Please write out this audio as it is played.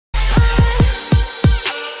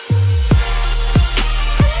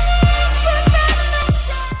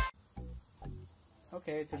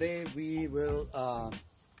Okay, today we will I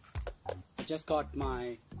just got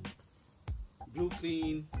my Blue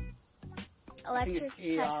Clean electric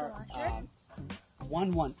pressure washer.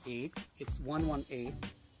 AR118. It's 118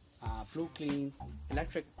 Blue Clean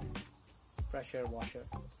electric pressure washer,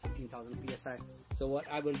 15,000 PSI. So what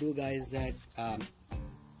I will do, guys, is that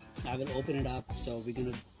I will open it up. So we're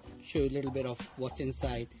gonna show you a little bit of what's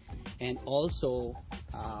inside, and also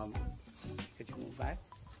could you move back?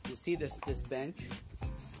 You see this bench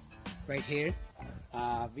right here.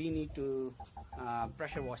 We need to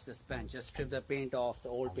pressure wash this bench. Just strip the paint off, the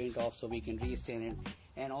old paint off, so we can restain it.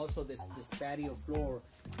 And also this patio floor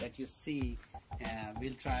that you see,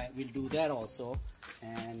 we'll do that also.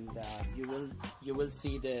 And you will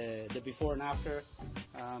see the before and after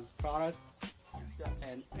product,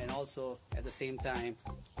 and also at the same time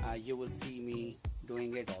you will see me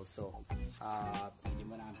doing it also.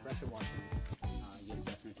 When I'm pressure washing, you'll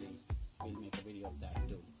definitely will make a video of that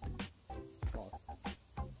too. Pause.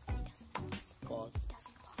 Pause.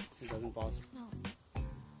 It doesn't pause. No.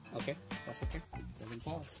 Okay, that's okay. It doesn't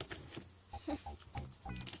pause.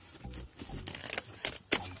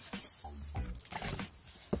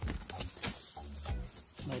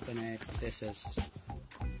 Open it. This is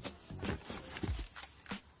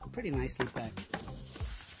pretty nicely packed.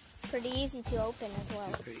 Pretty easy to open as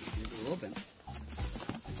well. Pretty easy to open.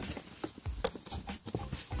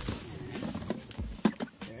 And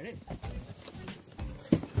there it is.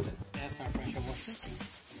 That's our pressure washer.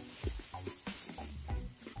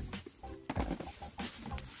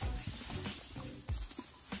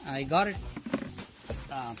 I got it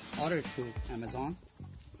ordered through Amazon.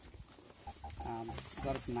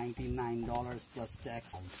 Got it for $99 plus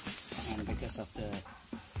tax, and because of the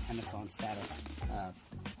Amazon status,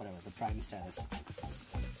 whatever the Prime status,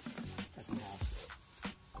 doesn't have.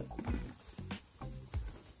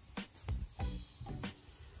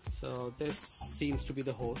 So this seems to be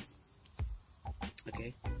the hose.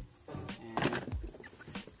 Okay, and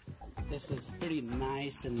this is pretty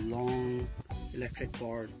nice and long electric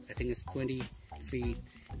cord. I think it's 20 feet,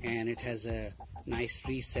 and it has a nice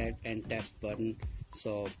reset and test button,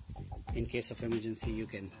 so in case of emergency you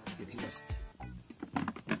can just,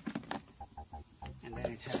 and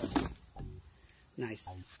then it has nice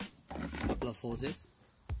couple of hoses.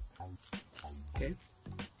 Okay,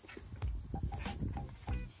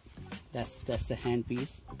 that's the hand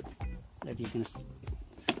piece that you can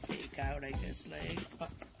take out, I guess,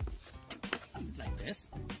 like this.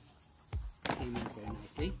 Came out very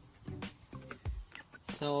nicely.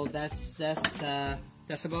 So that's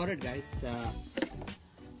about it, guys.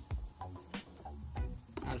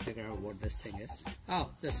 I'll figure out what this thing is.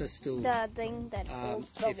 Oh, this is to the thing that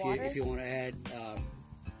holds the water. If you want to add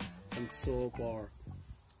some soap or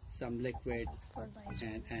some liquid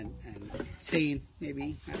and stain,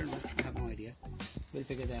 maybe, I don't know, I have no idea. We'll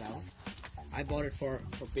figure that out. I bought it for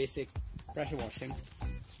basic pressure washing.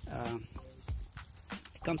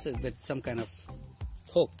 It comes with some kind of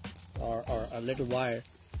hook or a little wire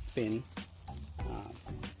pin.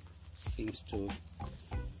 Seems to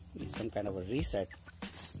be some kind of a reset,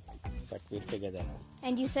 but we'll figure that out.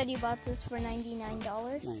 And you said you bought this for $99?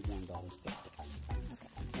 $99 plus tax. Okay.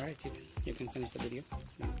 Alright, you can finish the video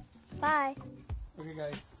now. Bye. Okay,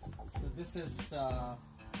 guys, so this is a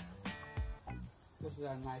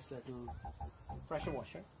nice little pressure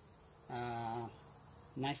washer.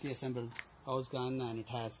 Nicely assembled hose gun, and it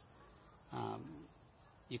has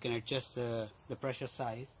you can adjust the pressure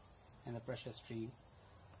size and the pressure stream,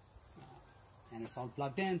 and it's all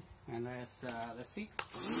plugged in. And let's see.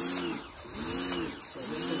 So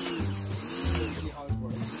this is